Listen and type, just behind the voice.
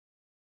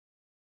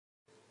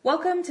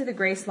Welcome to the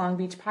Grace Long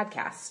Beach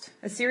podcast,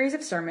 a series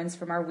of sermons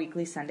from our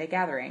weekly Sunday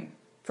gathering.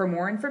 For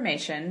more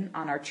information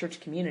on our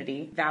church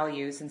community,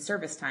 values, and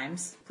service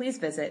times, please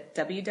visit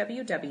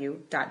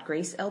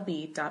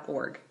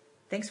www.gracelb.org.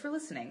 Thanks for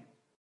listening.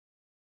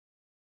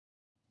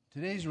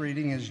 Today's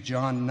reading is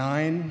John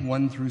 9,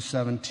 1 through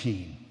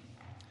 17.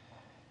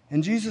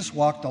 And Jesus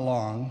walked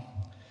along.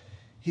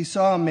 He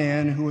saw a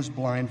man who was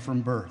blind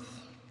from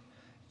birth.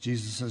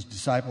 Jesus'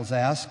 disciples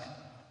asked,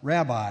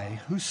 "Rabbi,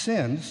 who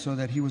sinned so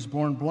that he was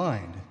born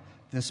blind,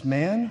 this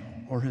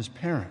man or his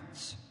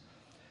parents?"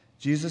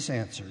 Jesus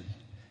answered,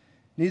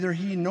 "Neither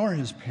he nor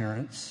his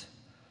parents.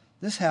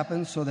 This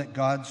happened so that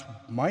God's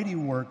mighty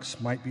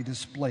works might be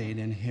displayed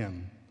in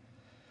him.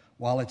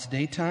 While it's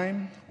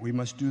daytime, we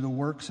must do the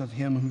works of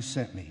him who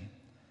sent me.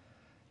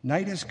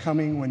 Night is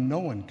coming when no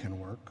one can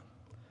work.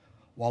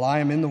 While I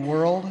am in the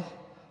world,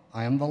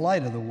 I am the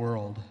light of the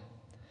world."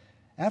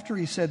 After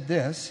he said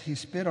this, he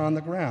spit on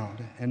the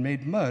ground and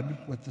made mud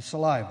with the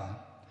saliva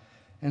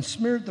and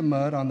smeared the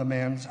mud on the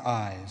man's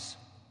eyes.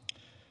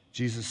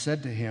 Jesus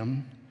said to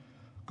him,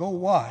 "Go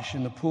wash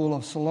in the pool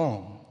of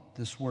Siloam."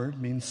 This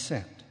word means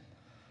sent.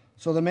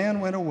 So the man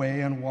went away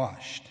and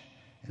washed,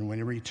 and when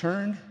he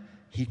returned,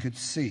 he could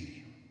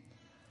see.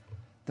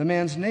 The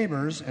man's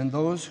neighbors and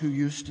those who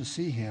used to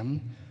see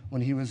him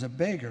when he was a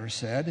beggar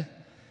said,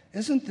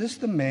 "Isn't this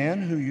the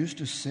man who used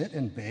to sit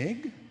and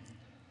beg?"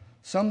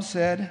 Some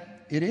said,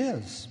 "It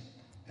is."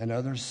 And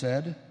others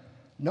said,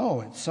 "No,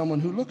 it's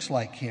someone who looks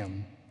like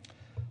him."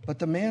 But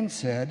the man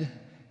said,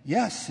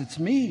 "Yes, it's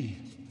me."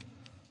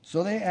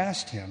 So they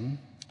asked him,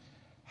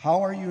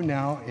 "How are you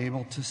now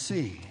able to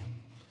see?"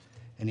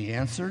 And he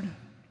answered,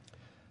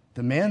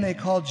 "The man they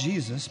called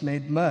Jesus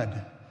made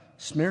mud,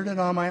 smeared it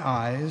on my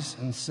eyes,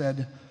 and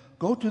said,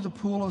 'Go to the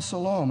pool of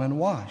Siloam and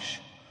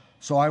wash.'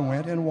 So I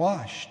went and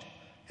washed,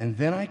 and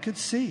then I could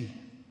see."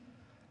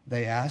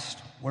 They asked,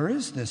 "Where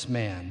is this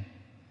man?"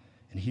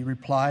 And he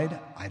replied,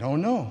 "I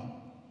don't know."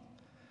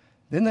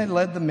 Then they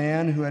led the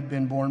man who had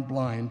been born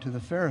blind to the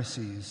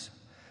Pharisees.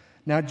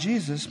 Now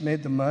Jesus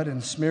made the mud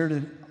and smeared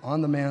it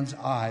on the man's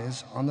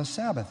eyes on the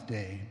Sabbath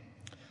day.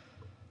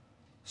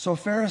 So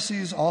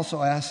Pharisees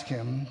also asked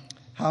him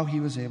how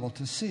he was able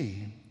to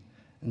see.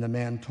 And the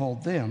man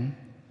told them,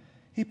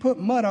 "He put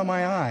mud on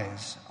my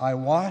eyes. I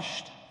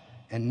washed,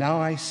 and now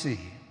I see."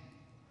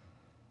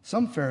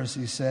 Some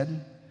Pharisees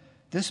said,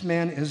 "This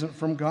man isn't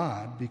from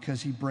God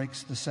because he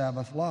breaks the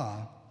Sabbath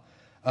law."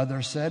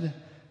 Others said,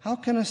 "How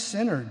can a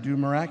sinner do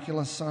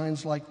miraculous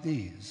signs like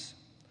these?"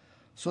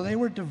 So they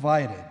were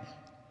divided.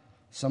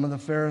 Some of the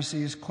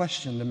Pharisees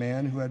questioned the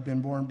man who had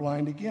been born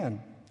blind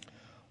again.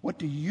 "What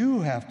do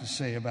you have to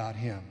say about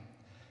him,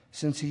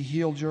 since he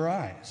healed your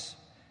eyes?"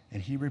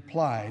 And he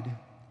replied,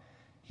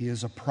 "He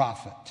is a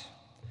prophet."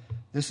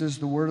 This is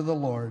the word of the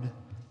Lord.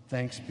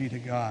 Thanks be to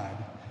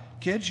God.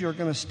 Kids, you're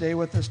going to stay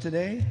with us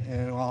today,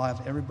 and I'll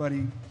have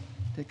everybody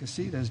take a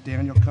seat as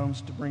Daniel comes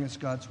to bring us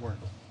God's word.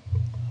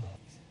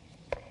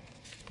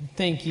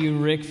 Thank you,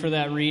 Rick, for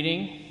that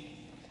reading.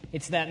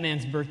 It's that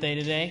man's birthday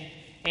today,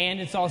 and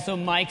it's also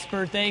Mike's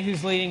birthday,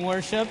 who's leading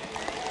worship.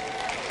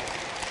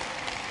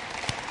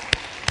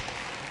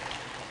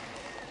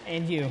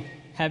 And you,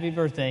 happy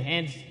birthday.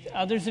 And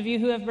others of you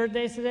who have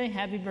birthdays today,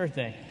 happy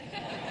birthday.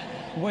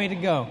 Way to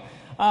go.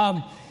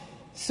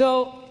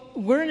 So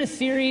we're in a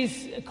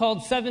series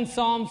called 7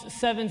 Psalms,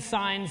 7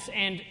 Signs,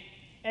 and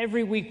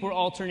every week we're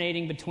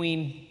alternating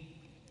between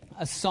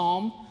a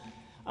psalm,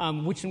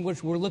 in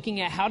which we're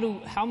looking at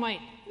how might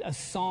a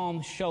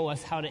psalm show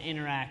us how to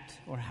interact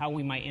or how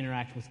we might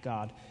interact with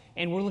God.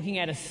 And we're looking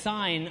at a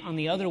sign on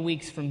the other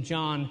weeks from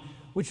John,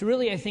 which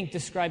really, I think,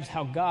 describes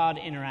how God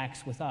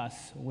interacts with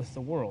us, with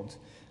the world.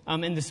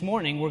 And this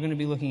morning, we're going to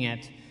be looking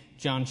at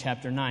John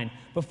chapter 9.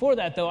 Before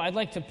that, though, I'd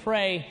like to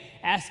pray,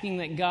 asking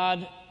that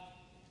God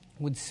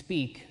would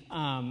speak.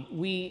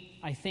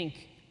 I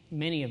think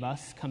many of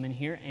us come in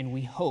here and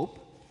we hope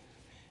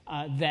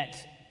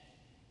that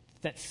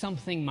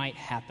something might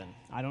happen.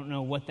 I don't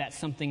know what that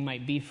something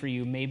might be for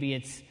you. Maybe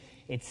it's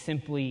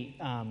simply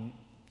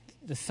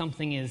the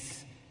something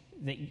is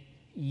that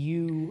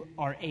you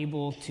are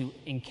able to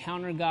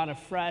encounter God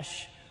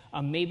afresh.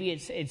 Maybe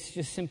it's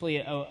just simply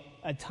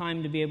a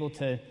time to be able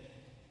to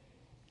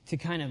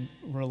kind of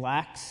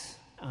relax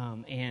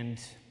and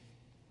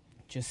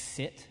just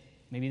sit.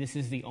 Maybe this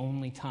is the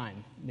only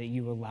time that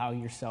you allow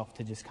yourself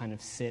to just kind of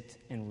sit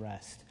and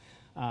rest.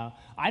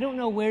 I don't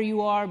know where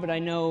you are, but I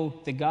know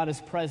that God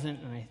is present,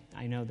 and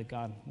I know that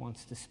God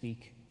wants to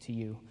speak to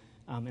you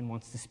and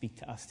wants to speak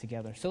to us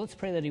together. So let's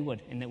pray that he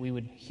would, and that we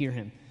would hear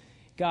him.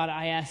 God,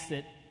 I ask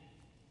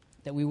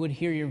that we would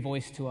hear your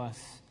voice to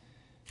us.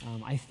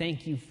 I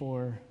thank you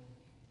for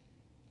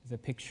the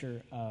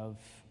picture of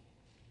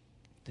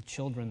the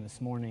children this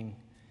morning,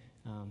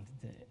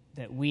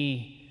 that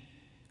we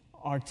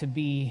are to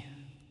be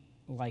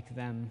like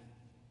them,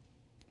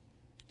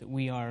 that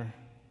we are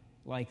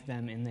like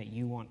them, and that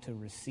you want to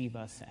receive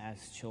us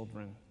as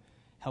children.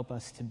 Help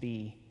us to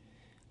be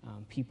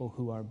people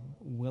who are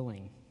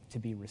willing to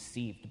be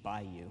received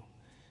by you.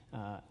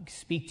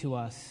 Speak to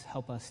us,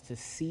 help us to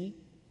see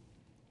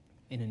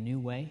in a new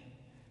way.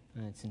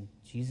 And it's in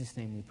Jesus'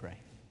 name we pray.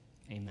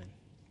 Amen.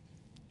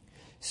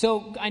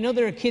 So I know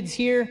there are kids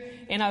here,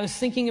 and I was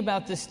thinking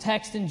about this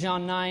text in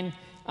John 9,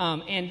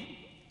 and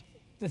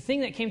the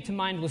thing that came to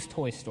mind was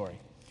Toy Story.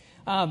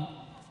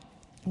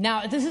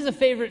 Now, this is a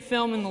favorite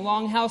film in the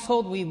Long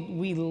household.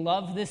 We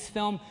love this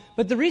film.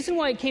 But the reason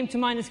why it came to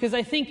mind is because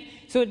I think,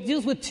 so it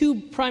deals with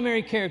two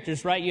primary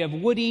characters, right? You have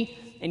Woody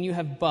and you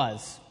have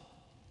Buzz.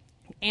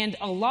 And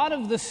a lot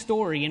of the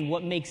story and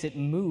what makes it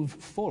move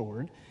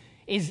forward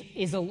is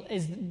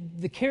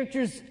the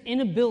character's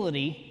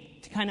inability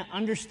to kind of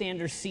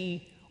understand or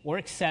see or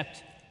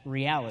accept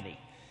reality.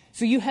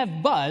 So you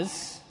have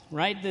Buzz,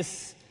 right?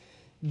 This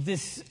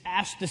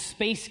Ash the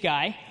space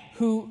guy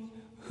who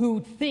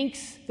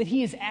thinks that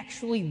he is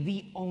actually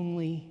the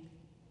only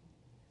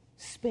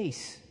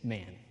space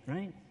man,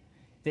 right?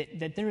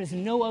 That there is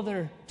no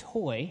other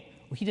toy.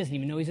 Well, he doesn't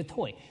even know he's a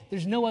toy.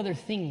 There's no other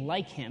thing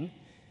like him.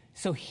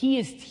 So he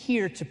is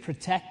here to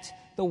protect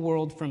the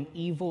world from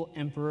evil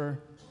Emperor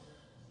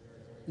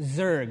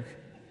Zurg.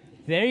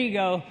 There you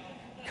go.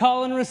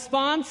 Call and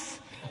response.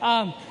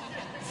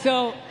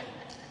 So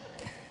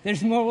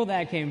there's more where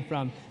that came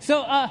from.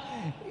 So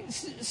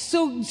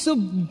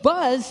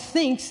Buzz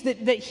thinks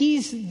that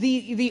he's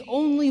the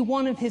only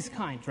one of his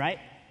kind, right?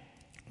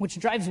 Which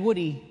drives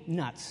Woody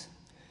nuts.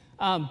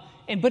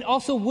 But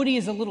also Woody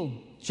is a little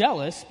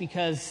jealous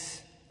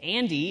because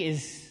Andy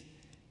is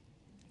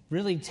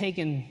really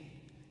taking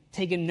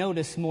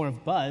notice more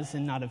of Buzz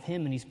and not of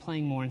him, and he's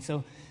playing more. And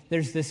so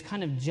there's this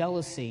kind of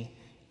jealousy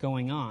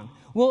going on.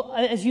 Well,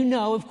 as you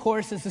know, of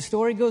course, as the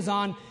story goes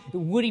on,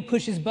 Woody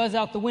pushes Buzz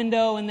out the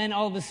window, and then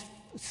all of a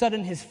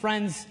sudden his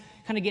friends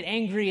kind of get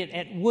angry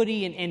at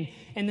Woody, and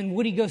then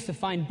Woody goes to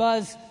find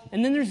Buzz.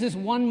 And then there's this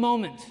one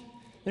moment.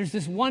 There's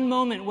this one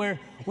moment where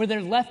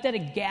they're left at a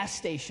gas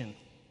station.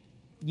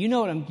 You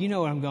know where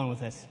I'm going with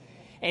this.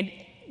 And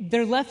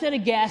they're left at a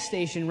gas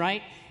station,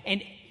 right?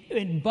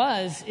 And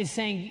Buzz is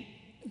saying,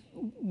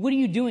 "What are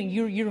you doing?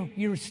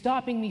 You're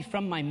stopping me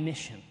from my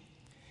mission."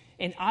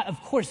 And of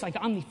course, like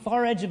on the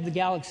far edge of the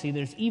galaxy,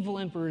 there's evil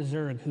Emperor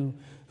Zurg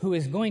who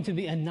is going to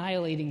be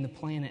annihilating the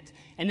planet.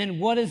 And then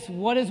what does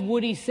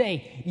Woody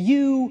say?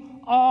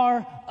 "You are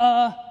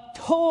a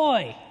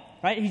toy,"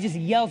 right? He just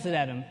yells it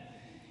at him.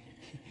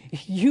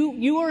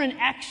 You are an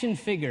action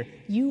figure.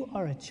 You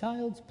are a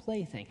child's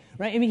plaything,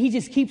 right? I mean, he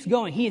just keeps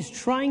going. He is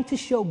trying to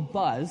show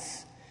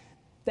Buzz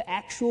the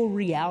actual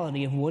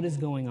reality of what is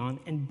going on,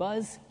 and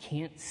Buzz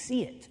can't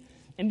see it.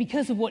 And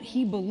because of what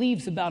he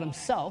believes about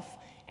himself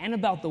and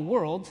about the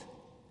world,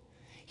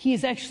 he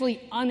is actually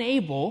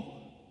unable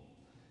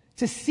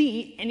to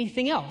see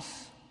anything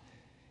else.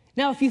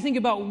 Now, if you think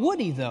about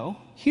Woody, though,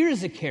 here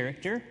is a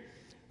character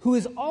who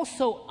is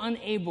also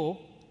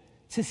unable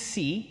to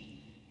see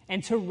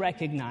and to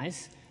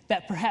recognize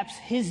that perhaps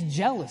his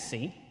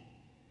jealousy,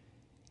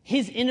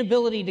 his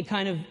inability to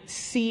kind of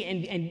see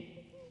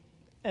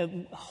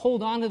and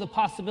hold on to the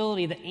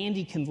possibility that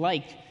Andy can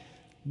like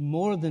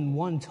more than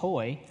one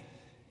toy,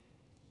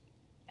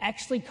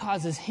 actually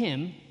causes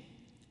him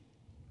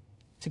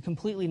to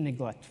completely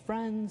neglect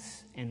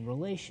friends and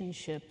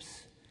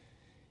relationships.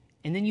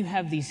 And then you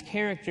have these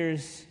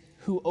characters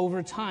who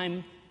over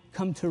time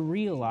come to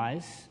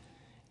realize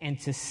and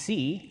to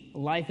see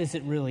life as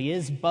it really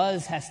is.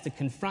 Buzz has to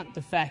confront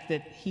the fact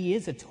that he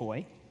is a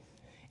toy.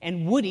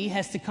 And Woody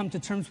has to come to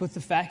terms with the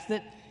fact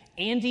that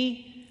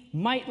Andy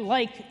might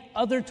like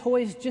other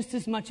toys just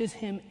as much as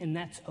him, and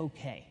that's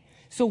okay.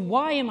 So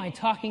why am I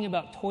talking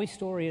about Toy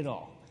Story at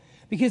all?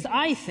 Because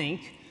I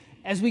think,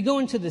 as we go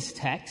into this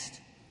text,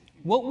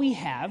 what we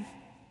have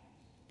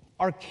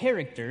are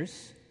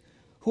characters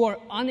who are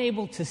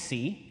unable to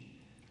see,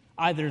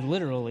 either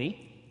literally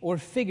or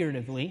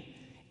figuratively,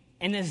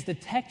 and as the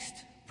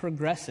text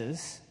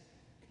progresses,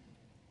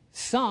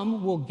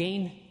 some will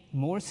gain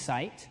more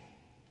sight,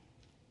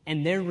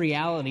 and their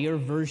reality or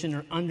version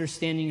or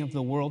understanding of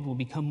the world will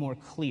become more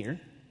clear.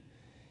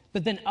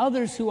 But then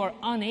others who are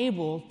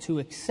unable to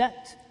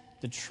accept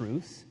the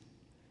truth,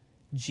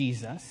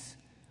 Jesus,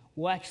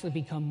 will actually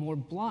become more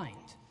blind,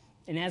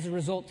 and as a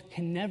result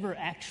can never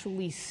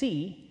actually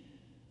see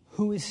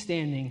who is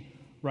standing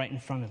right in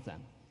front of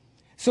them.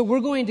 So we're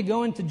going to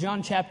go into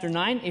John chapter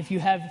 9. If you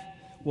have,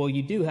 well,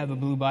 you do have a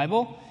blue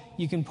Bible,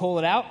 you can pull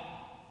it out,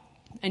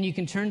 and you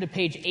can turn to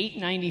page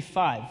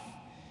 895.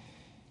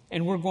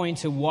 And we're going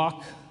to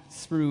walk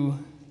through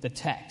the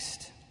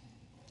text.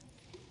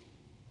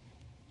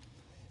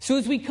 So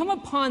as we come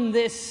upon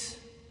this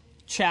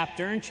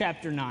chapter, in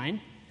chapter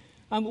 9,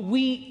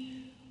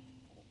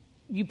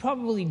 you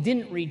probably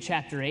didn't read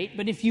chapter 8,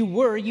 but if you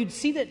were, you'd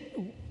see that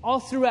all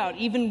throughout,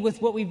 even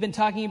with what we've been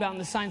talking about in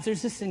the signs,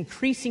 there's this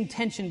increasing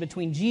tension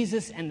between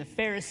Jesus and the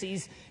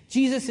Pharisees.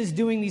 Jesus is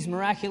doing these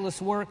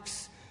miraculous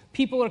works.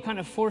 People are kind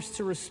of forced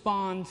to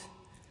respond.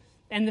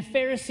 And the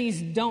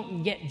Pharisees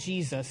don't get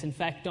Jesus, in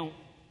fact, don't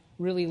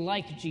really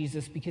like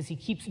Jesus because he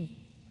keeps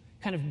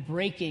kind of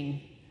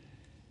breaking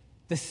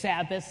the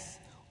Sabbath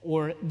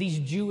or these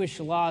Jewish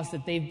laws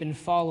that they've been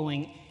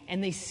following,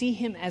 and they see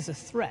him as a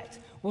threat.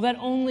 Well, that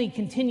only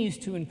continues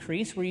to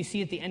increase, where you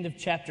see at the end of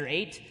chapter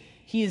 8,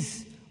 he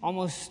is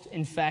almost,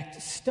 in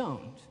fact,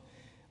 stoned.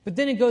 But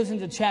then it goes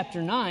into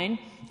chapter 9,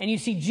 and you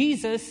see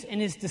Jesus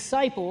and his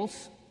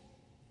disciples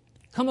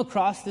come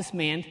across this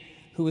man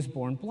who was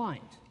born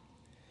blind.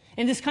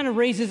 And this kind of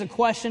raises a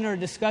question or a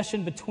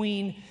discussion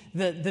between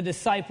the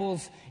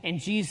disciples and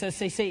Jesus.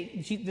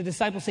 The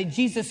disciples say,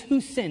 Jesus,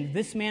 who sinned,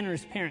 this man or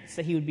his parents,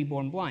 that he would be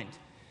born blind?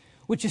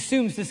 Which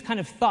assumes this kind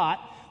of thought,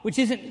 which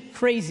isn't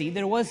crazy.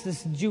 There was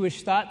this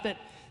Jewish thought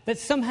that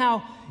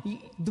somehow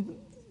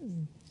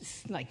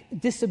like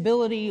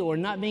disability or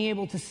not being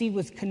able to see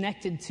was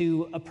connected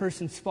to a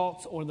person's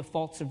faults or the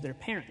faults of their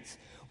parents.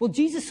 Well,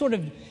 Jesus sort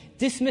of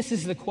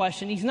dismisses the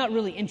question. He's not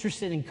really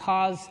interested in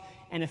cause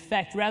and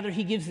effect. Rather,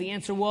 he gives the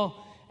answer,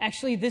 well,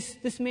 actually,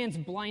 this man's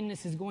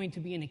blindness is going to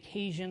be an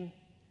occasion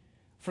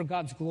for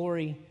God's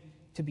glory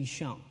to be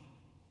shown.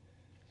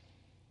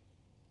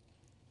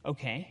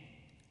 Okay,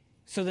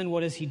 so then what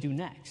does he do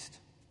next?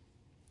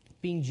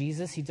 Being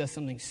Jesus, he does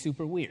something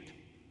super weird.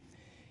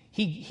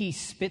 He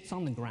spits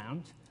on the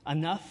ground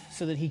enough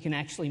so that he can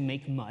actually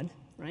make mud,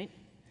 right?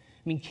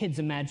 I mean, kids,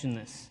 imagine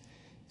this.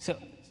 So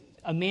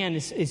a man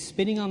is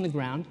spitting on the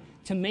ground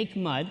to make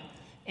mud,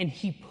 and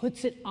he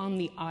puts it on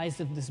the eyes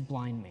of this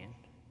blind man.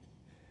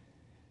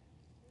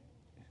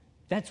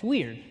 That's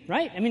weird,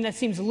 right? I mean, that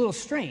seems a little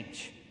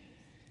strange.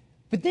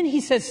 But then he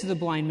says to the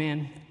blind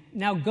man,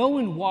 now go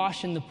and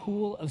wash in the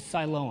pool of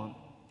Siloam,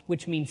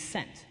 which means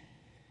sent.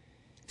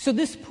 So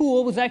this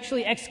pool was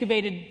actually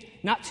excavated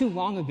not too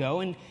long ago,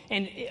 and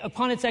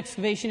upon its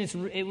excavation,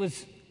 it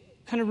was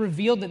kind of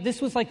revealed that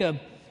this was like a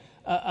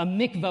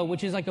mikvah,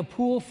 which is like a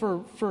pool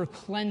for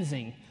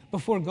cleansing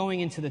before going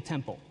into the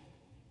temple.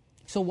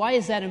 So why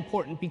is that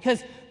important?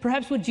 Because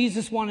perhaps what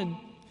Jesus wanted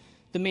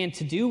the man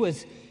to do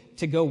was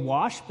to go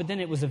wash, but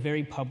then it was a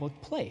very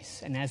public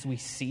place. And as we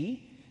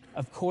see,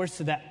 of course,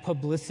 that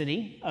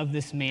publicity of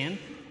this man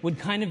would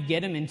kind of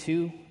get him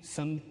into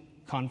some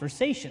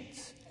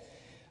conversations.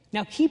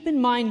 Now, keep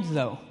in mind,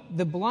 though,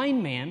 the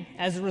blind man,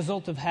 as a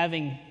result of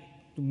having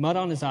mud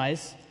on his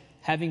eyes,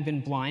 having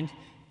been blind,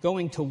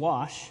 going to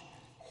wash,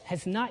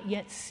 has not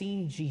yet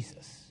seen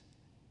Jesus.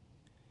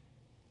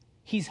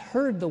 He's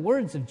heard the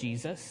words of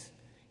Jesus.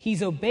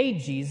 He's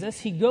obeyed Jesus.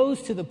 He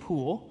goes to the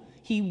pool.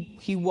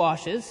 He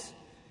washes,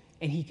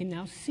 and he can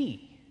now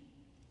see.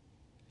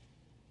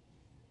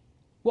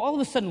 Well, all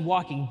of a sudden,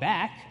 walking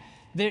back,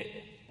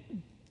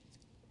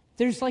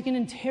 there's like an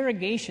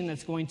interrogation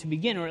that's going to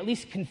begin, or at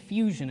least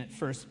confusion at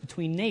first,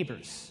 between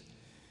neighbors.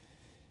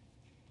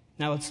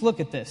 Now, let's look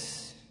at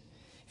this.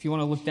 If you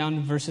want to look down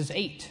to verses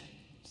 8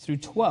 through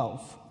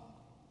 12.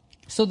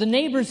 So the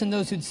neighbors and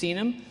those who'd seen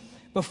him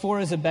before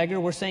as a beggar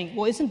were saying,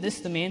 well, isn't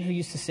this the man who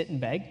used to sit and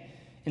beg?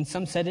 And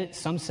some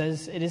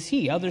says it is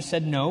he. Others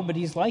said no, but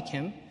he's like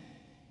him.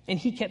 And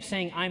he kept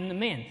saying, I'm the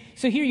man.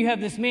 So here you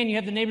have this man, you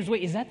have the neighbors,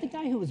 wait, is that the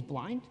guy who was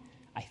blind?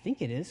 I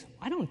think it is.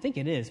 I don't think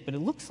it is, but it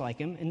looks like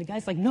him. And the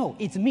guy's like, no,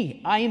 it's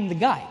me. I am the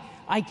guy.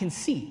 I can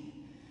see.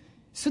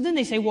 So then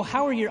they say, well,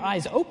 how are your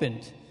eyes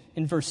opened?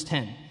 In verse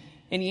 10.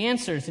 And he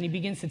answers, and he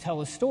begins to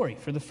tell a story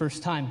for the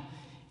first time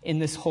in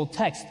this whole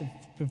text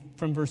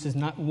from verses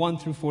 1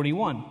 through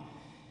 41.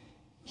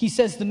 He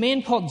says, the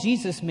man called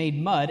Jesus made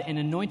mud and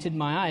anointed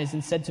my eyes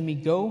and said to me,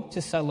 go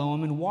to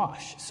Siloam and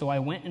wash. So I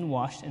went and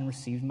washed and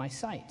received my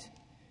sight.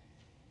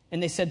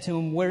 And they said to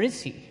him, where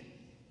is he?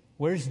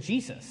 Where's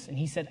Jesus? And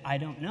he said, I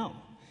don't know.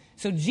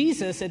 So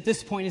Jesus at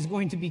this point is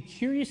going to be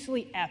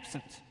curiously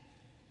absent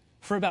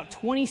for about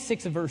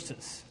 26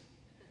 verses.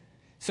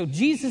 So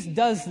Jesus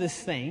does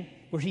this thing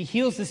where he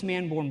heals this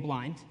man born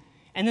blind,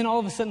 and then all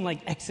of a sudden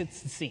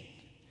exits the scene.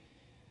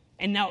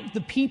 And now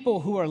the people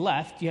who are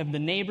left, you have the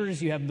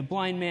neighbors, you have the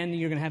blind man,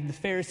 you're going to have the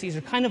Pharisees,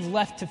 are kind of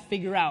left to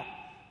figure out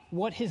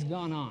what has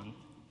gone on.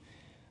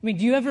 I mean,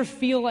 do you ever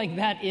feel like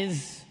that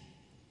is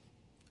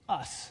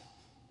us?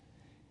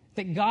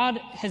 That God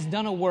has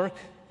done a work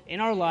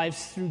in our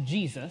lives through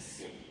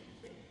Jesus,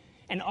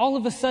 and all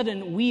of a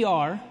sudden we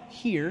are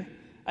here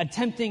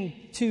attempting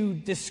to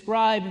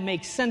describe,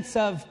 make sense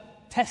of,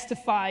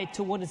 testify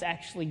to what has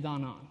actually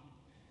gone on.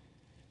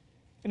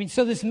 I mean,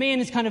 so this man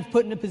is kind of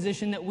put in a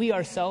position that we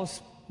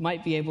ourselves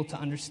might be able to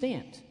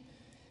understand.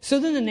 So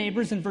then the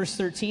neighbors in verse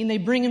 13, they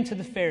bring him to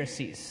the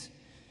Pharisees.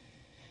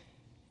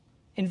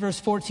 In verse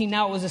 14,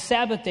 now it was a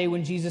Sabbath day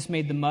when Jesus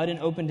made the mud and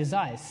opened his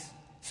eyes.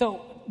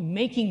 So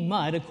making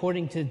mud,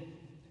 according to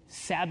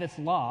Sabbath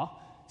law,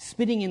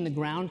 spitting in the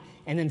ground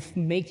and then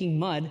making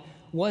mud,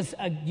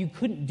 you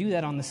couldn't do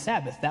that on the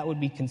Sabbath. That would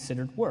be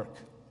considered work.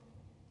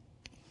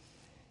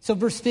 So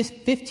verse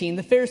 15,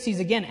 the Pharisees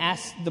again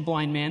asked the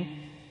blind man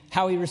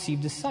how he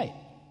received his sight.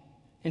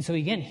 And so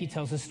again, he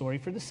tells his story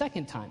for the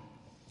second time.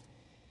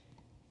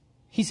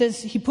 He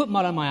says, he put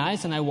mud on my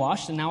eyes and I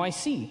washed and now I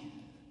see.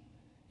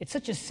 It's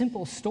such a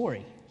simple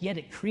story, yet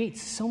it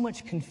creates so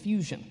much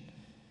confusion.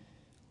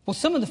 Well,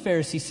 some of the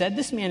Pharisees said,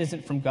 this man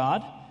isn't from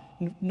God,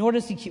 nor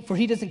does for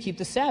he doesn't keep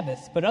the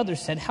Sabbath. But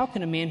others said, how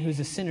can a man who's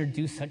a sinner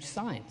do such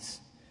signs?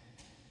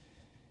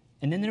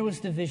 And then there was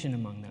division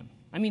among them.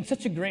 I mean,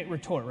 such a great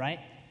retort, right?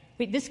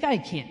 wait, this guy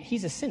can't,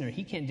 he's a sinner,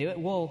 he can't do it.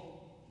 Well,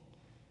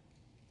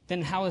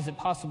 then how is it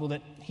possible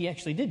that he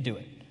actually did do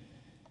it?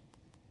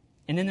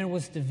 And then there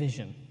was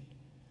division.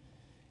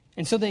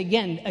 And so they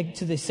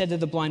said to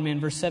the blind man,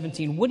 verse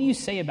 17, what do you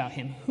say about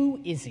him?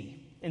 Who is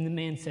he? And the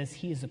man says,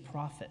 he is a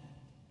prophet.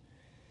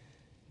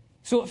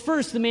 So at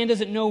first, the man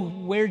doesn't know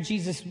where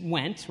Jesus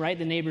went, right?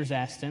 The neighbors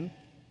asked him.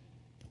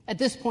 At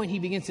this point, he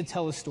begins to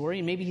tell a story,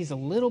 and maybe he's a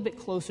little bit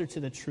closer to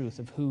the truth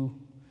of who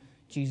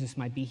Jesus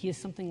might be. He is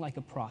something like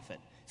a prophet.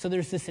 So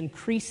there's this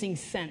increasing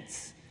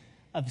sense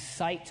of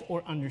sight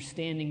or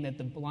understanding that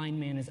the blind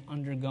man is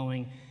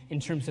undergoing in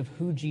terms of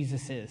who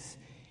Jesus is.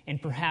 And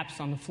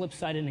perhaps on the flip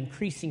side, an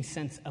increasing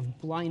sense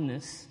of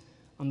blindness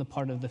on the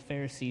part of the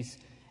Pharisees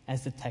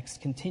as the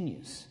text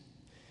continues.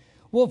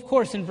 Well, of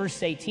course, in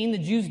verse 18, the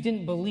Jews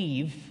didn't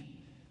believe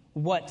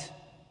what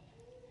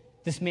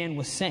this man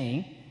was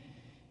saying.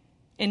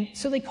 And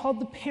so they called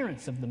the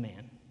parents of the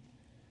man.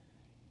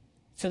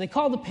 So they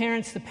call the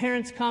parents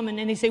come and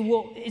they say,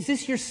 well, is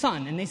this your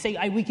son? And they say,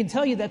 we can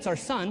tell you that's our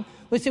son.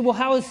 They say, well,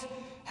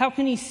 how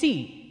can he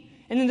see?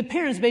 And then the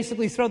parents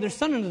basically throw their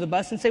son under the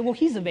bus and say, well,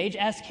 he's of age,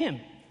 ask him.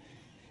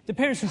 The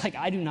parents are like,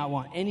 I do not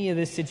want any of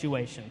this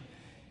situation.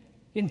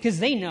 Because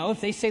they know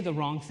if they say the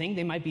wrong thing,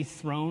 they might be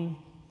thrown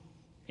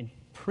in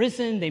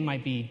prison, they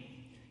might be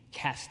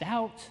cast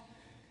out.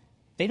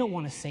 They don't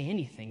want to say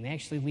anything. They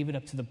actually leave it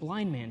up to the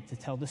blind man to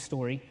tell the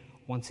story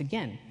once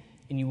again.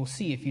 And you will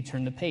see if you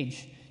turn the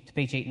page to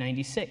page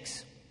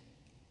 896.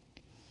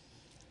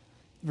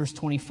 Verse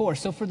 24.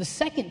 So for the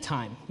second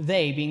time,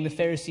 they, being the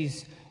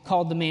Pharisees,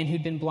 called the man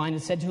who'd been blind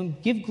and said to him,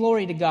 give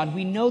glory to God.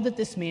 We know that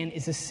this man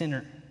is a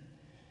sinner.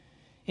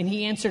 And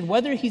he answered,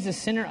 whether he's a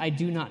sinner, I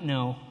do not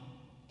know.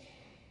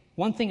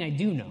 One thing I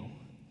do know,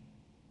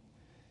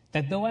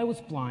 that though I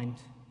was blind,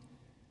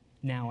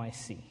 now I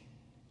see.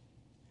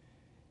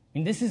 I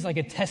mean, this is like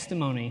a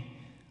testimony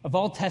of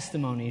all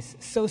testimonies,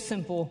 so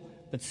simple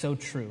but so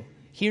true.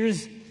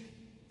 Here's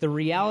the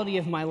reality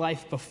of my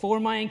life before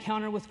my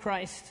encounter with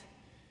Christ,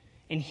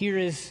 and here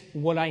is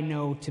what I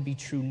know to be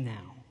true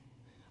now.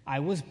 I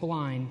was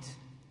blind,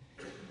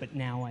 but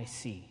now I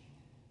see.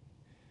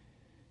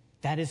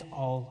 That is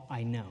all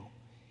I know.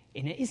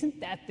 And isn't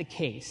that the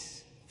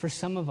case for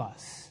some of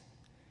us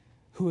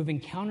who have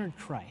encountered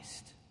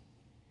Christ,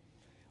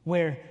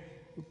 where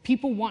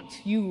people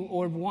want you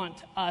or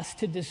want us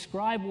to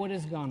describe what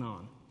has gone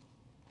on?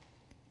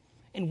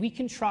 And we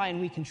can try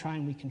and we can try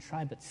and we can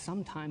try, but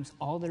sometimes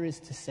all there is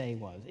to say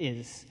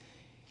is,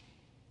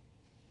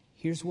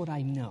 here's what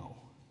I know.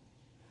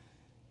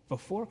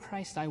 Before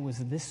Christ, I was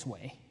this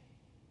way.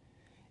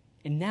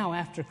 And now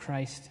after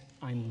Christ,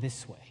 I'm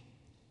this way.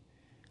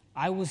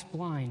 I was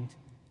blind,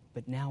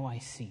 but now I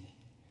see.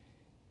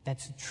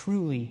 That's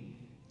truly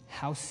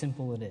how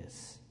simple it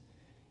is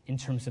in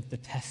terms of the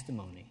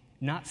testimony.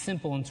 Not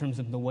simple in terms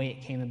of the way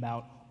it came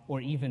about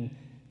or even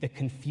the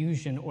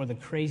confusion or the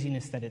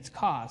craziness that it's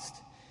caused,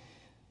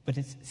 but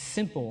it's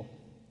simple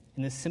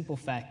in the simple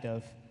fact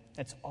of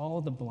that's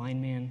all the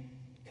blind man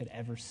could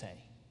ever say.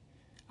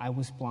 I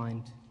was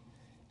blind,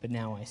 but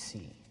now I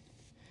see.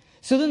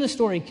 So then the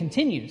story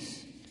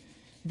continues.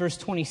 Verse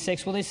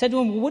 26, well, they said to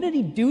him, well, what did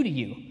he do to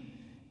you?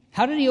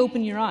 How did he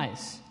open your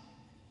eyes?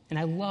 And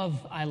I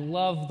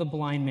love the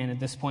blind man at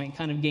this point,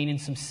 kind of gaining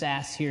some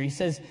sass here. He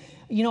says,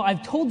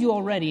 I've told you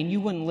already and you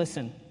wouldn't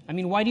listen. I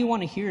mean, why do you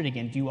want to hear it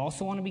again? Do you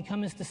also want to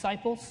become his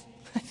disciples?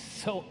 That's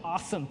so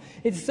awesome.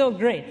 It's so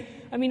great.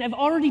 I mean, I've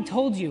already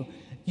told you.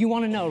 You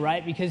want to know,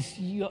 right? Because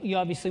you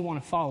obviously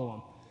want to follow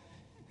him.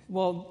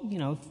 Well,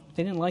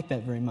 they didn't like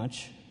that very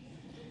much.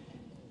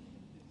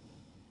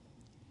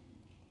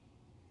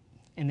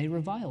 And they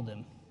reviled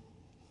him,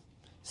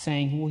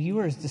 saying, well, you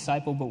are his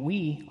disciple, but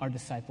we are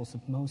disciples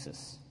of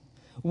Moses.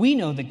 We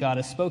know that God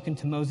has spoken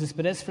to Moses,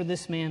 but as for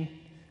this man,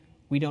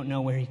 we don't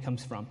know where he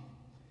comes from.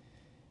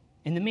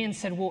 And the man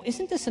said, well,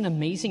 isn't this an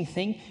amazing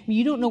thing? I mean,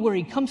 you don't know where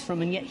he comes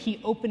from, and yet he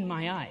opened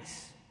my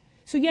eyes.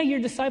 So yeah, you're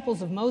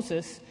disciples of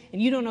Moses,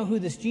 and you don't know who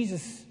this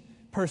Jesus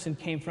person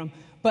came from,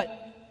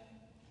 but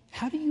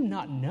how do you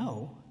not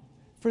know?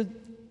 For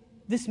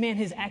this man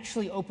has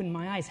actually opened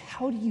my eyes.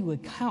 How do you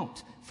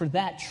account for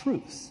that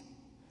truth?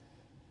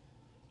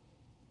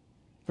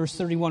 Verse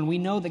 31, we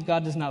know that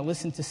God does not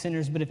listen to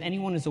sinners, but if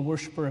anyone is a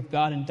worshiper of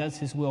God and does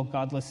his will,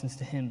 God listens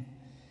to him.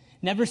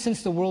 Never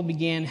since the world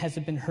began has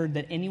it been heard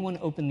that anyone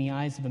opened the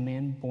eyes of a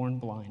man born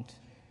blind.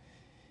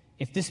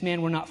 If this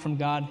man were not from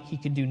God, he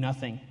could do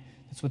nothing.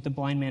 That's what the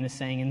blind man is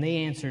saying. And they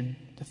answered,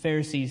 the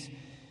Pharisees,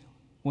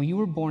 well, you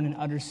were born in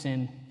utter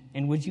sin,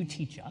 and would you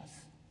teach us?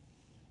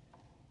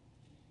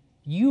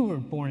 You were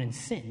born in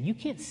sin. You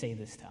can't say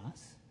this to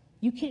us.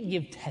 You can't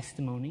give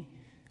testimony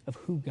of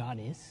who God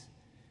is.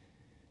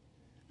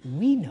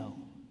 We know.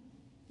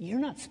 You're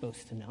not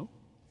supposed to know.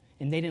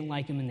 And they didn't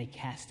like him, and they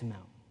cast him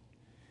out.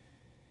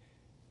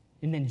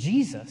 And then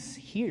Jesus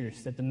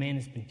hears that the man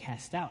has been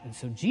cast out, and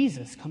so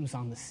Jesus comes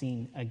on the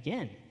scene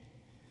again.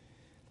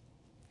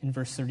 In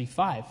verse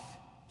 35,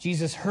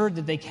 Jesus heard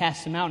that they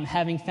cast him out, and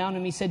having found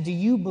him, he said, do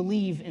you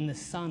believe in the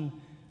Son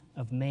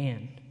of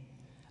Man?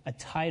 A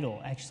title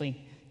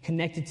actually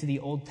connected to the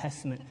Old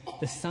Testament,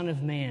 the Son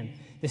of Man,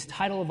 this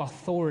title of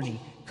authority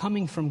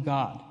coming from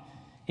God.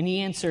 And he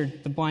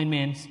answered the blind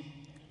man,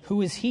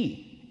 "Who is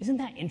he?" Isn't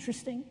that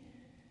interesting?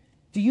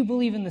 Do you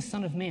believe in the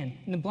Son of Man?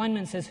 And the blind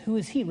man says, "Who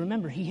is he?"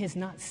 Remember, he has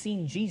not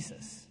seen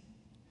Jesus.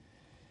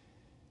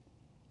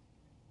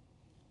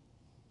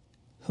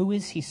 "Who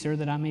is he, sir,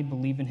 that I may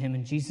believe in him?"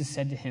 And Jesus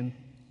said to him,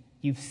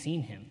 "You've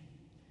seen him,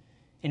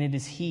 and it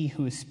is he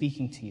who is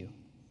speaking to you."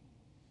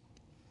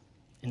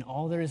 And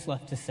all there is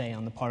left to say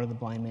on the part of the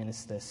blind man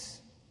is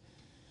this: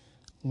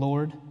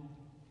 "Lord,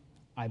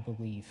 I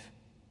believe."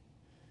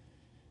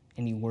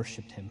 And he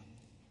worshiped him.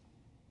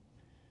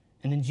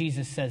 And then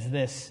Jesus says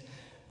this: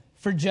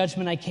 "For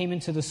judgment I came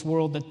into this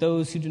world, that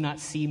those who do not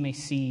see may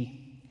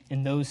see,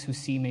 and those who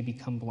see may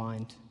become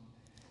blind."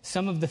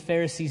 Some of the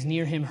Pharisees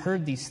near him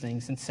heard these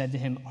things and said to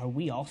him, "Are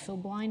we also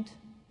blind?"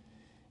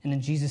 And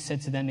then Jesus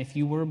said to them, "If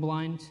you were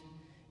blind,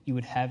 you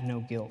would have no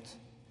guilt.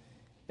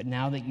 But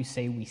now that you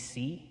say we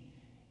see,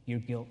 your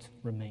guilt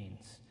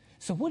remains."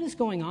 So what is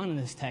going on in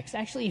this text?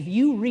 Actually, if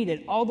you read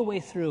it all the way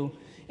through,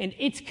 and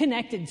it's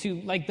connected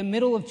to like the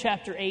middle of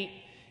chapter 8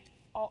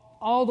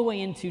 all the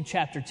way into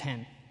chapter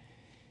 10.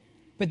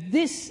 But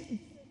this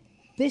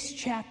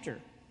chapter,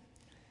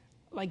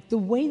 like the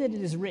way that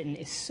it is written,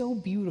 is so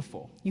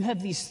beautiful. You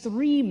have these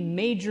three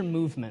major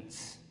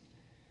movements.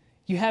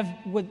 You have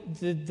what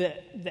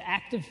the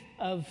act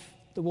of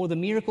the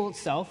miracle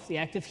itself, the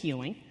act of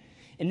healing,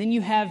 and then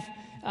you have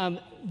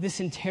this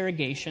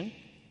interrogation,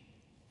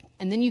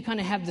 and then you kind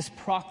of have this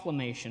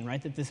proclamation,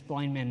 right, that this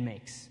blind man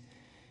makes,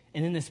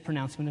 and then this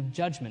pronouncement of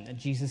judgment that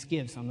Jesus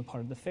gives on the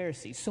part of the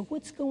Pharisees. So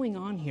what's going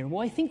on here?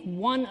 Well, I think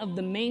one of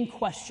the main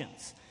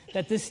questions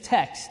that this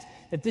text,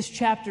 that this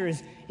chapter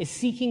is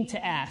seeking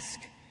to ask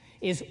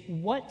is,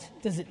 what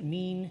does it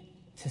mean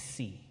to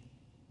see?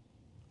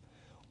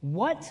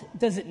 What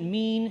does it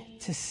mean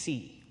to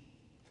see?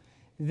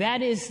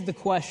 That is the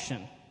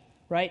question,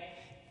 right?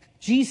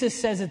 Jesus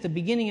says at the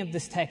beginning of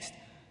this text,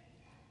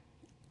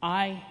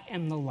 "I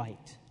am the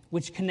light,"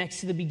 which connects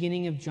to the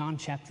beginning of John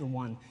chapter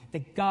 1,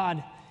 that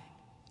God,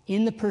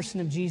 in the person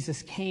of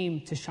Jesus,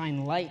 came to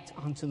shine light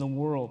onto the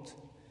world.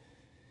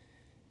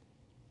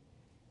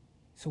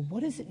 So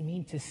what does it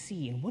mean to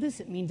see, and what does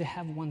it mean to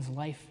have one's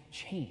life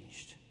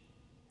changed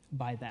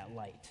by that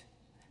light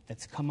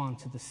that's come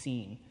onto the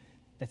scene,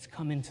 that's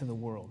come into the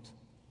world?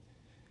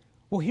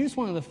 Well, here's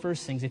one of the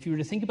first things. If you were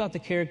to think about the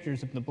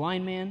characters of the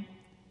blind man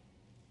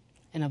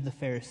and of the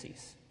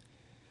Pharisees,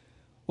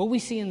 what we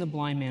see in the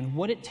blind man,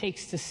 what it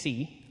takes to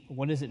see, or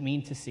what does it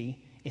mean to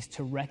see, is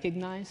to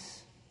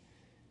recognize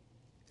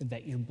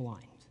that you're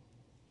blind.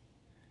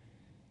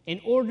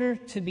 In order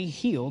to be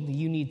healed,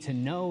 you need to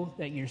know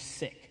that you're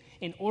sick.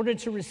 In order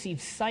to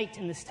receive sight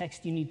in this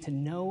text, you need to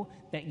know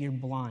that you're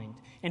blind.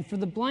 And for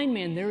the blind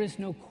man, there is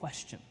no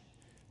question,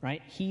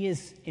 right? He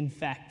is, in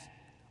fact,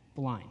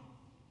 blind.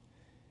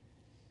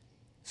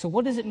 So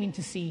what does it mean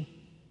to see?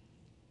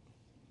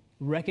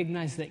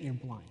 Recognize that you're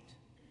blind.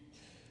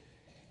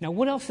 Now,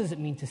 what else does it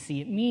mean to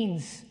see? It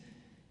means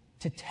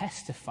to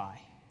testify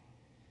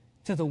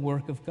to the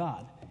work of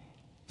God.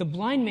 The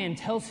blind man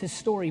tells his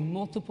story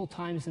multiple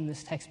times in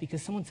this text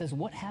because someone says,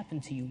 "What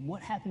happened to you?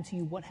 What happened to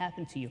you? What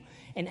happened to you?"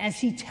 And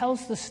as he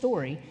tells the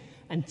story,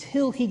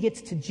 until he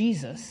gets to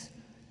Jesus,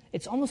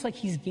 it's almost like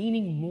he's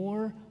gaining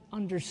more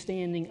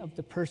understanding of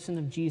the person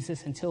of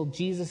Jesus until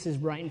Jesus is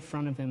right in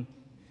front of him.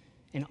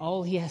 And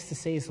all he has to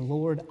say is,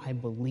 "Lord, I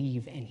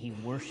believe," and he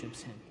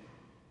worships him.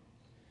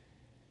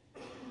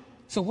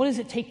 So what does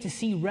it take to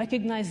see?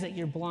 Recognize that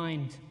you're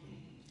blind,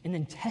 and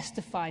then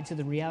testify to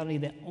the reality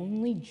that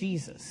only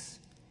Jesus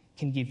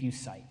can give you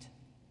sight.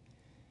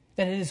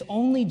 That it is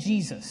only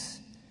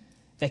Jesus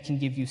that can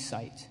give you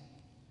sight.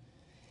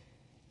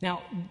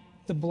 Now,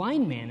 the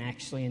blind man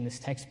actually in this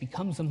text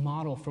becomes a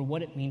model for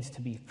what it means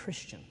to be a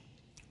Christian,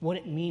 what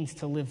it means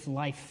to live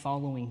life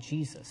following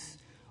Jesus.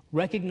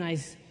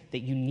 Recognize that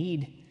you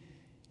need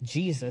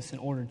Jesus in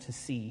order to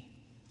see.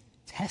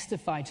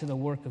 Testify to the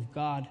work of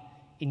God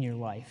in your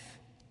life,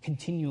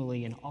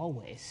 continually and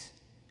always.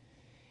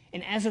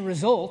 And as a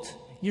result,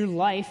 your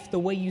life, the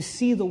way you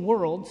see the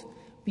world,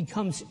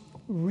 becomes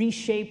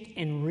reshaped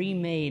and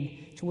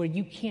remade to where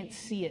you can't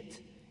see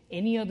it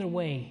any other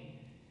way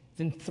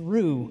than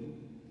through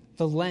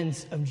the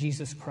lens of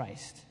Jesus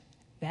Christ.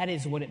 That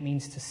is what it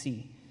means to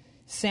see.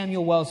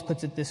 Samuel Wells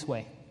puts it this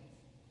way: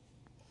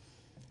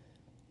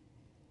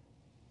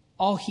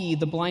 "All he,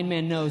 the blind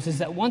man, knows is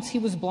that once he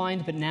was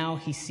blind, but now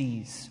he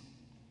sees."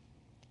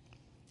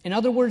 In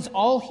other words,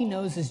 all he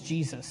knows is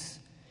Jesus.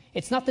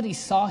 It's not that he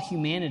saw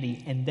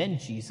humanity and then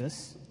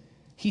Jesus.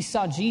 He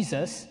saw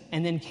Jesus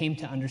and then came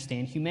to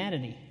understand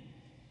humanity.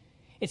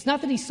 It's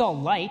not that he saw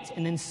light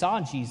and then saw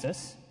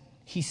Jesus.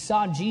 He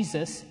saw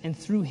Jesus and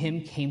through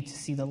him came to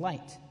see the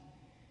light.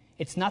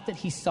 It's not that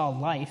he saw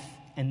life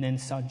and then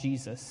saw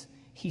Jesus.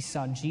 He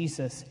saw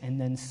Jesus and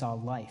then saw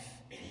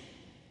life.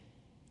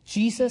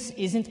 Jesus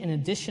isn't an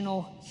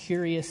additional,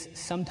 curious,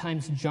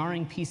 sometimes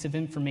jarring piece of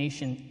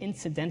information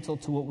incidental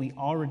to what we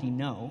already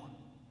know.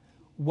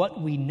 What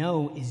we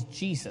know is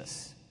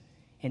Jesus,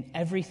 and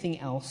everything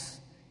else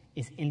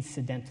is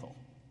incidental.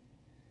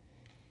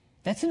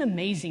 That's an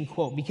amazing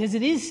quote, because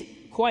it is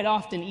quite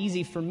often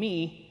easy for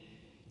me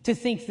to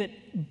think that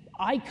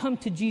I come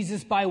to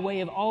Jesus by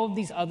way of all of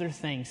these other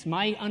things.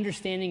 My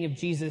understanding of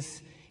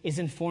Jesus is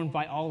informed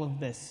by all of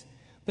this.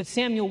 But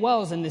Samuel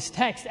Wells in this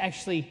text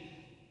actually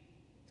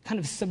kind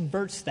of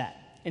subverts that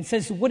and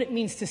says what it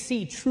means to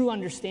see true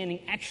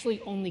understanding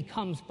actually only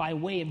comes by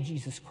way of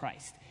Jesus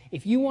Christ.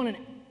 If you want an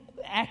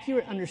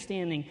accurate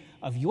understanding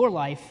of your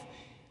life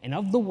and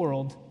of the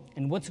world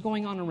and what's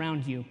going on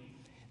around you,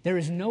 there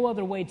is no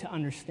other way to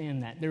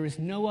understand that. There is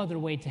no other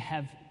way to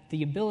have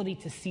the ability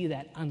to see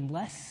that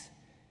unless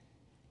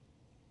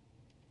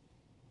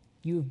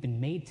you have been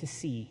made to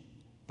see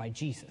by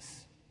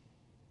Jesus.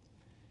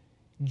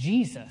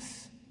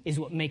 Jesus is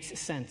what makes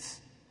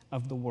sense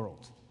of the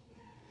world.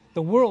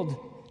 The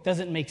world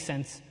doesn't make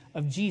sense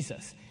of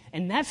Jesus.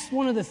 And that's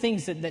one of the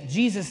things that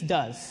Jesus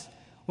does.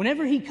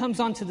 Whenever he comes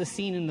onto the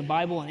scene in the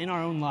Bible and in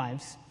our own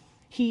lives,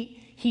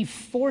 he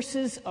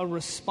forces a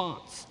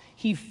response.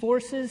 He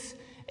forces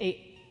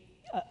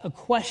a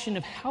question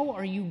of how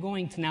are you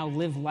going to now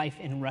live life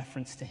in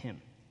reference to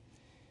him?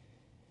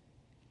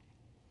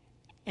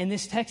 And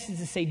this text is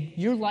to say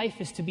your life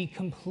is to be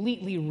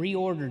completely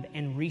reordered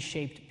and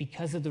reshaped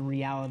because of the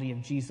reality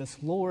of Jesus.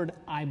 Lord,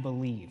 I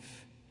believe.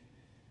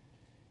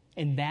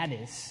 And that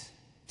is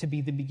to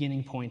be the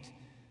beginning point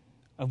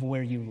of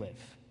where you live.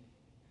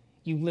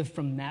 You live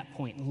from that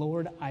point.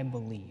 Lord, I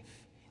believe.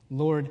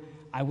 Lord,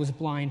 I was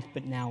blind,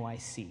 but now I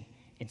see.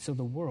 And so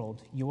the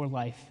world, your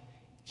life,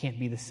 can't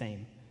be the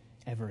same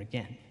ever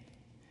again.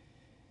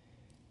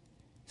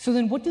 So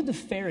then what did the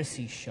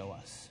Pharisees show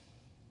us?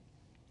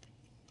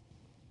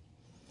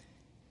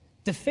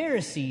 The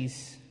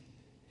Pharisees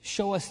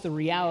show us the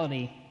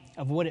reality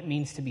of what it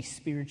means to be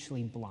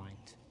spiritually blind.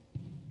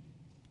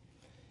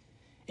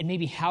 And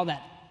maybe how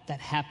that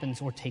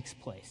happens or takes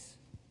place.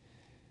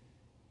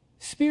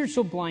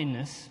 Spiritual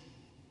blindness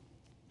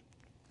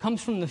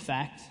comes from the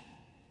fact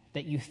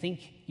that you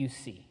think you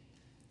see.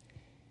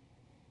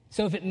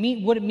 So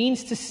what it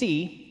means to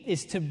see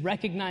is to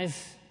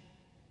recognize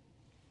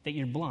that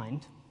you're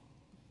blind,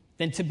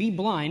 then to be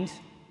blind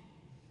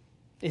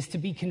is to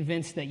be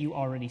convinced that you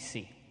already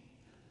see.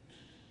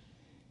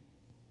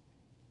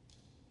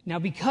 Now,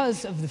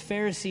 because of the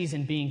Pharisees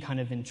and being kind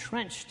of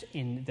entrenched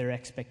in their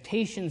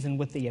expectations and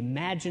what they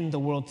imagined the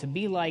world to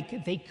be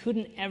like, they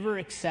couldn't ever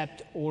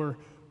accept or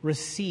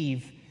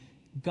receive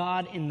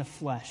God in the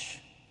flesh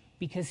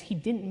because he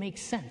didn't make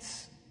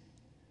sense.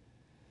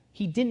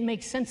 He didn't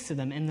make sense to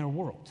them in their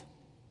world.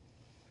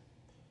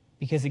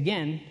 Because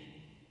again,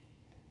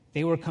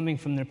 they were coming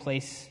from their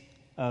place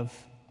of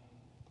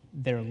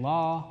their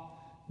law,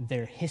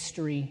 their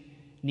history,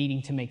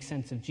 needing to make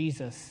sense of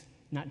Jesus,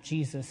 not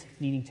Jesus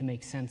needing to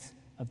make sense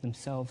of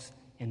themselves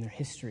and their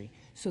history.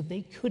 So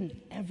they couldn't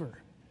ever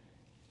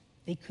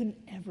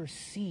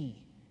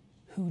see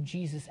who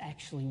Jesus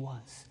actually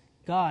was.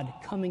 God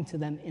coming to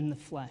them in the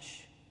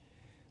flesh.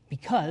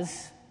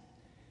 Because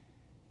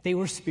they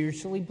were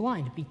spiritually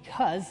blind.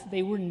 Because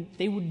they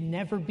would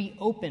never be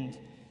opened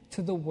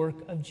to the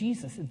work of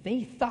Jesus.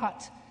 They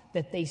thought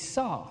that they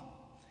saw.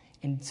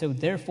 And so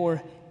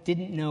therefore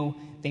didn't know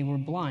they were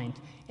blind.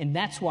 And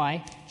that's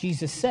why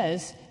Jesus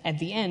says at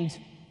the end,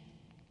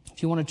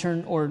 if you want to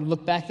turn or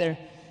look back there,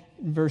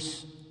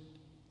 verse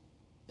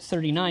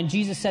 39,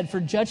 Jesus said,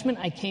 "For judgment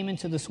I came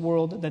into this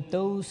world, that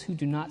those who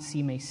do not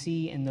see may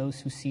see, and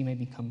those who see may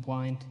become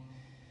blind."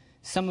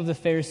 Some of the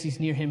Pharisees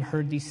near him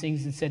heard these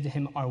things and said to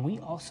him, "Are we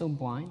also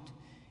blind?"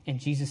 And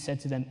Jesus said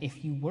to them,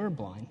 "If you were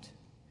blind,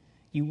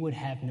 you would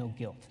have no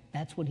guilt."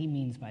 That's what he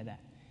means by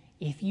that.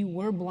 If you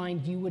were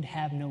blind, you would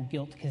have no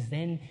guilt, because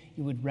then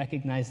you would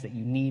recognize that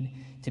you need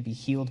to be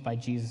healed by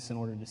Jesus in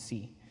order to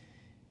see.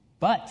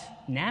 But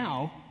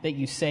now that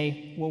you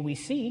say, well, we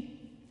see,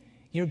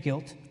 your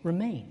guilt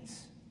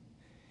remains.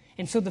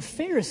 And so the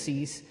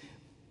Pharisees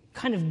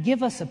kind of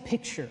give us a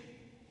picture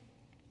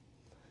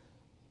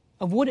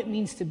of what it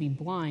means to be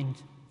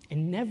blind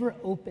and never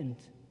opened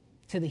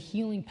to the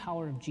healing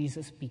power of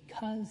Jesus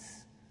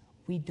because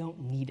we don't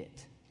need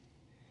it.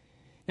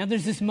 Now,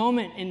 there's this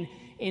moment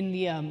in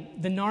the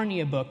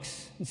Narnia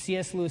books, in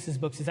C.S. Lewis's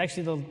books. It's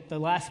actually the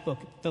last book,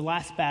 The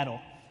Last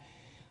Battle.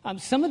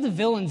 Some of the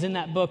villains in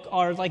that book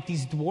are like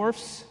these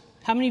dwarfs.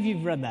 How many of you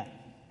have read that?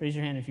 Raise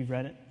your hand if you've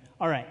read it.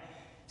 All right.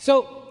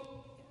 So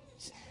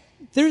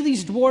there are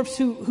these dwarfs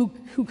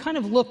who kind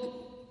of look,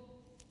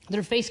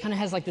 their face kind of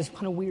has like this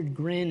kind of weird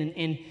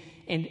grin.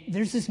 And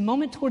there's this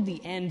moment toward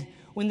the end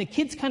when the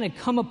kids kind of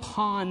come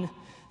upon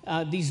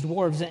these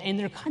dwarves, and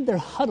they're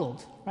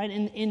huddled, right,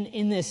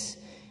 in this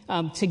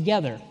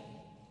together,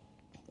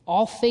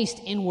 all faced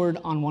inward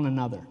on one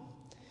another.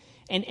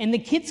 And the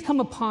kids come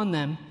upon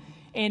them,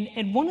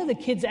 and one of the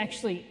kids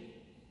actually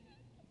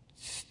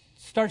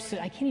starts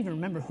to, I can't even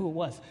remember who it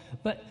was,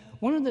 but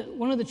one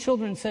of the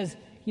children says,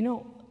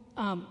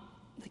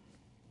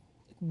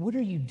 what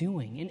are you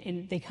doing?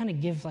 And they kind of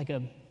give like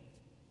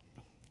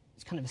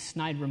it's kind of a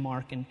snide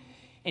remark, and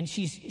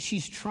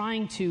she's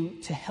trying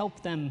to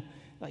help them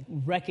like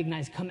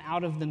recognize, come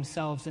out of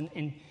themselves,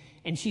 and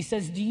And she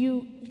says, do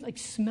you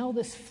smell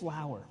this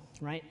flower,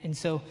 right? And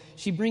so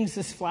she brings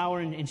this flower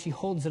and she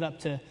holds it up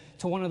to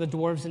one of the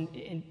dwarves,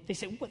 and they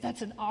say, well,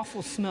 that's an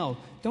awful smell.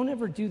 Don't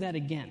ever do that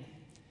again.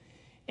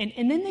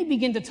 And then they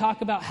begin to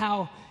talk about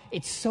how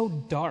it's so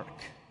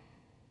dark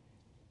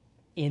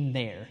in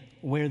there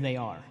where they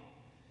are.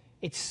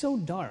 It's so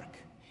dark.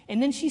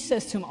 And then she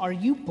says to him, are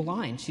you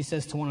blind? She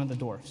says to one of the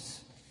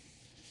dwarfs.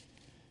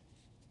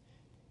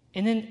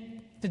 And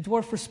then the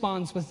dwarf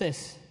responds with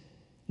this,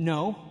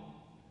 no,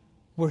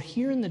 we're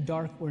here in the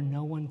dark where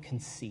no one can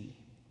see.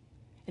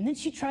 And then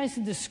she tries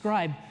to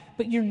describe,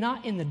 but you're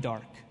not in the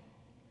dark.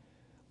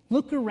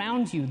 Look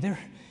around you.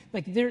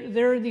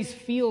 There are these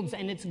fields,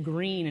 and it's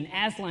green, and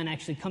Aslan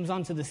actually comes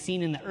onto the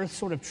scene, and the earth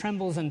sort of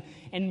trembles, and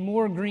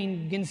more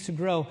green begins to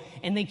grow,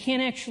 and they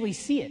can't actually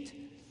see it.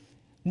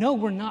 No,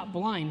 we're not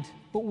blind,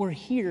 but we're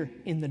here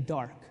in the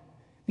dark,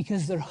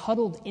 because they're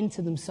huddled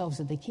into themselves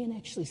that they can't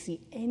actually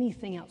see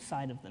anything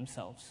outside of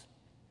themselves.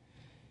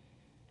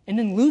 And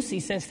then Lucy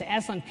says to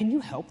Aslan, can you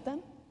help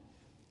them?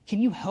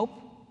 Can you help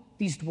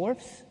these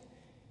dwarfs?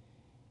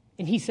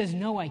 And he says,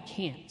 no, I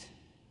can't,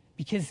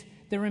 because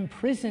they're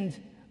imprisoned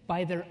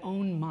by their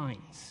own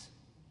minds.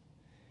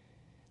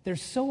 They're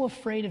so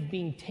afraid of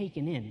being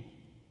taken in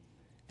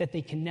that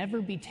they can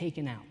never be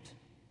taken out.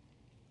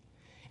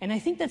 And I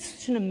think that's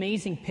such an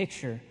amazing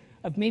picture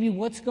of maybe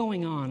what's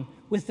going on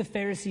with the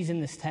Pharisees in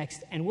this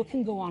text and what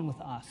can go on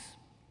with us.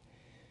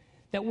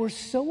 That we're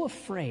so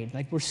afraid,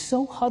 we're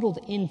so huddled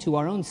into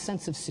our own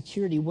sense of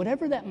security,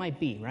 whatever that might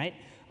be, right?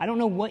 I don't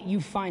know what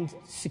you find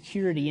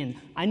security in.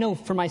 I know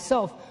for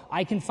myself,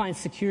 I can find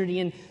security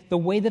in the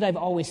way that I've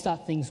always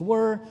thought things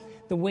were,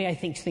 the way I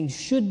think things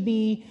should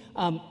be,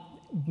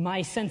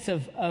 my sense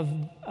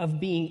of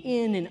being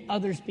in and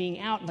others being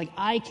out.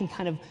 I can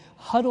kind of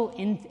huddle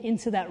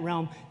into that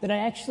realm that I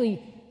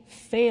actually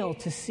fail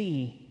to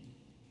see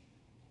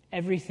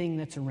everything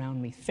that's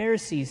around me.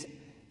 Pharisees,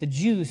 the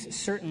Jews,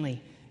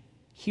 certainly,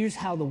 here's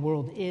how the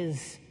world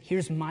is.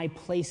 Here's my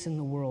place in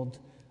the world.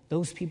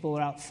 Those people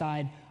are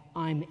outside.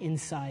 I'm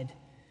inside.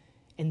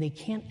 And they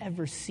can't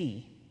ever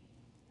see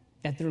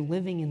that they're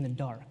living in the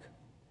dark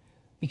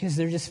because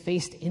they're just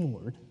faced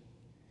inward.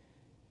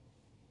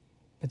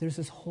 But there's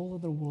this whole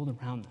other world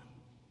around them.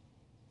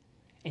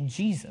 And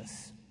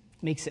Jesus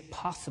makes it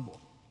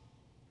possible.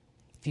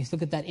 If you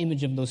look at that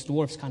image of those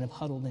dwarfs kind of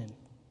huddled in,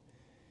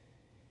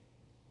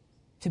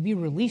 to be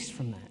released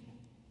from that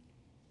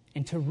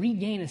and to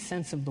regain a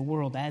sense of the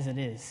world as it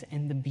is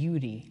and the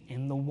beauty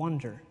and the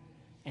wonder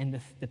and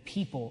the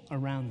people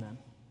around them.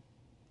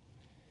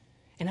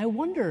 And I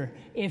wonder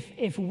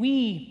if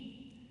we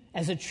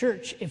as a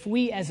church, if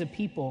we as a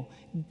people,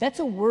 that's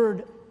a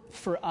word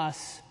for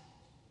us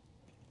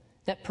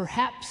that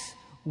perhaps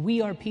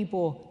we are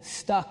people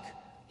stuck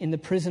in the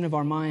prison of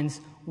our minds.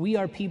 We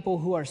are people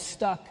who are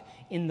stuck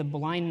in the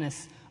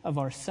blindness of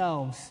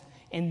ourselves.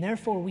 And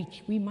therefore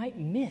we might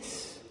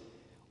miss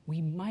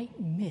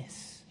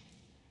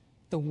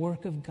the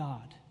work of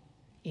God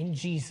in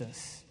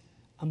Jesus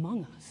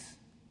among us.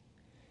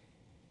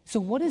 So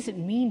what does it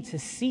mean to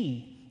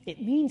see?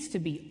 It means to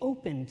be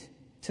opened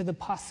to the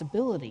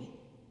possibility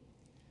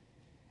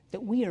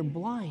that we are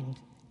blind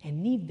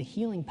and need the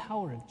healing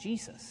power of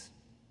Jesus.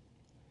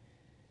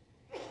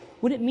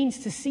 What it means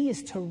to see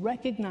is to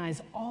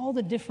recognize all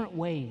the different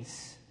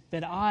ways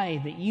that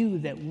that you,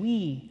 that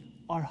we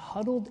are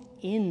huddled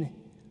in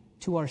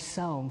to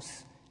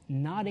ourselves,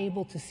 not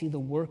able to see the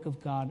work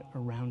of God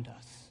around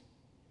us.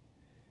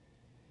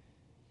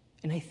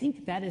 And I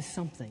think that is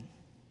something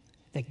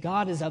that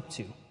God is up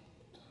to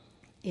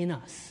in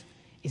us,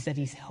 is that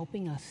he's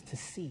helping us to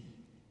see.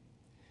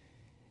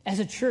 As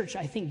a church,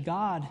 I think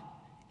God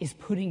is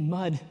putting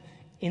mud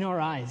in our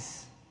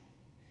eyes.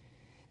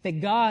 That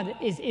God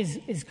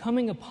is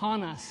coming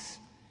upon us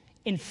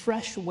in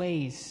fresh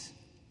ways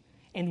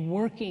and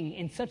working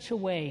in such a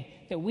way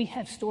that we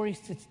have stories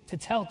to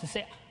tell, to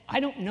say, I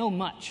don't know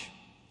much.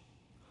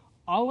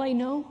 All I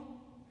know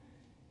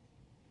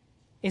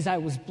is I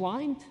was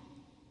blind,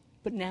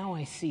 but now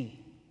I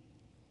see.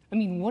 I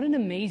mean, what an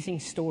amazing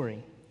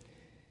story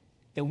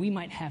that we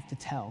might have to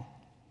tell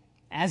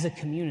as a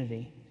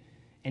community,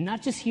 and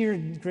not just here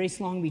at Grace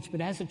Long Beach, but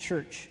as a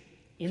church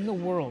in the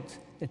world,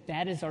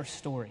 that is our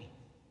story.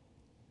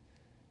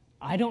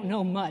 I don't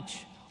know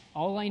much.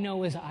 All I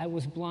know is I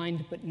was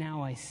blind, but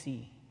now I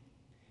see.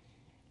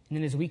 And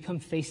then as we come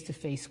face to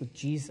face with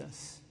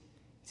Jesus,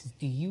 he says,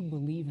 do you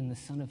believe in the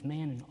Son of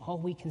Man? And all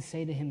we can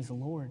say to him is,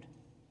 Lord,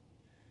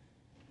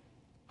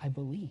 I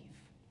believe.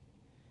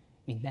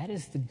 I mean, that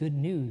is the good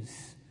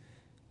news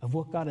of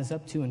what God is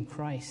up to in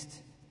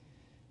Christ,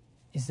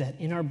 is that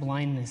in our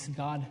blindness,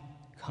 God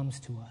comes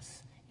to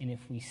us. And if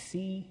we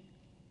see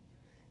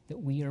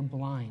that we are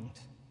blind,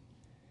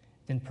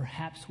 then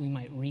perhaps we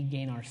might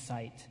regain our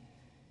sight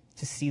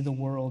to see the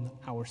world,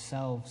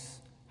 ourselves,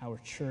 our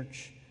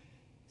church,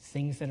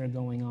 things that are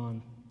going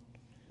on,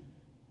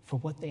 for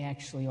what they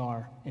actually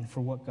are and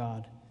for what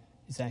God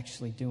is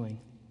actually doing.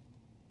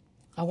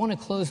 I want to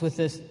close with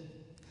this,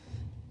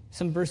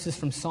 some verses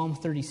from Psalm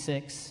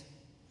 36.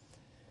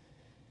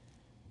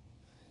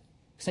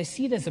 Because I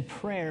see it as a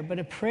prayer, but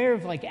a prayer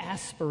of like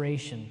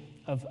aspiration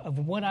of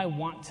what I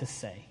want to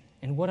say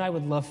and what I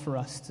would love for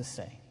us to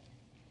say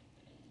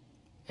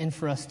and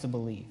for us to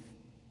believe.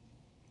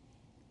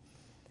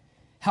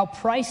 How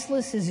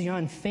priceless is your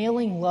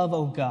unfailing love,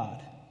 O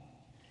God.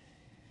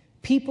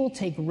 People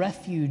take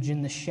refuge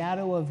in the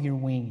shadow of your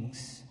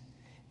wings.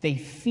 They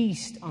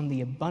feast on the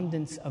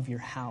abundance of your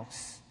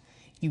house.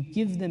 You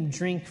give them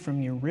drink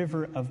from your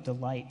river of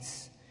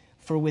delights.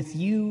 For with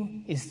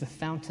you is the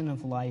fountain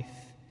of life.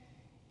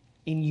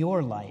 In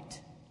your light,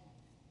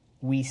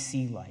 we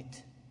see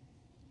light.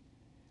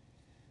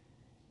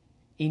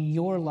 In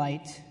your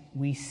light,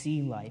 we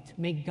see light.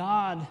 May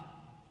God,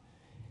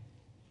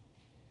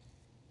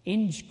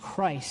 in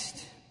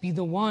Christ, be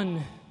the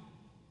one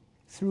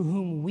through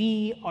whom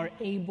we are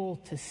able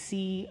to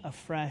see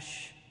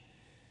afresh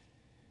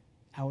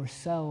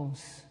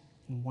ourselves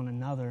and one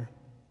another.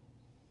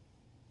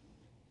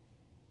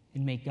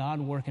 And may God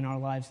work in our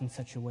lives in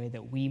such a way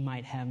that we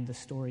might have the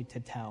story to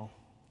tell.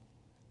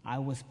 I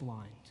was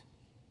blind,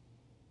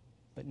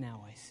 but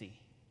now I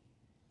see.